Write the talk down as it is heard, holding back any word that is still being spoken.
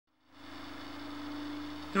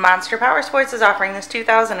Monster Powersports is offering this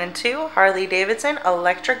 2002 Harley-Davidson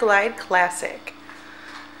Electra Glide Classic.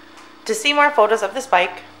 To see more photos of this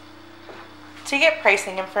bike, to get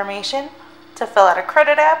pricing information, to fill out a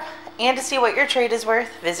credit app, and to see what your trade is worth,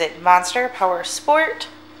 visit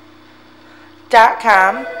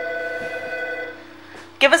monsterpowersport.com.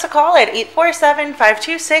 Give us a call at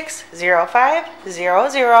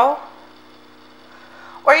 847-526-0500.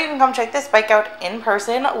 Or you can come check this bike out in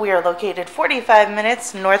person. We are located 45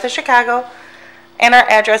 minutes north of Chicago, and our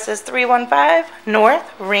address is 315 North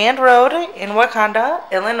Rand Road in Wauconda,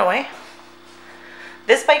 Illinois.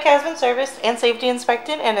 This bike has been serviced and safety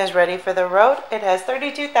inspected and is ready for the road. It has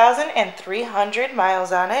 32,300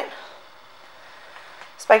 miles on it.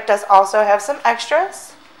 This bike does also have some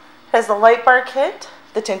extras. It has the light bar kit,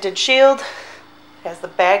 the tinted shield, it has the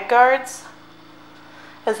bag guards,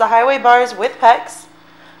 it has the highway bars with pegs,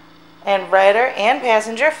 and rider and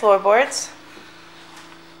passenger floorboards.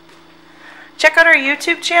 Check out our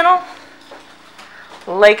YouTube channel,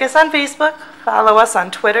 like us on Facebook, follow us on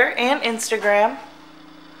Twitter and Instagram.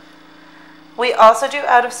 We also do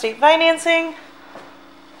out-of-state financing,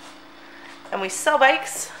 and we sell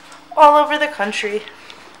bikes all over the country.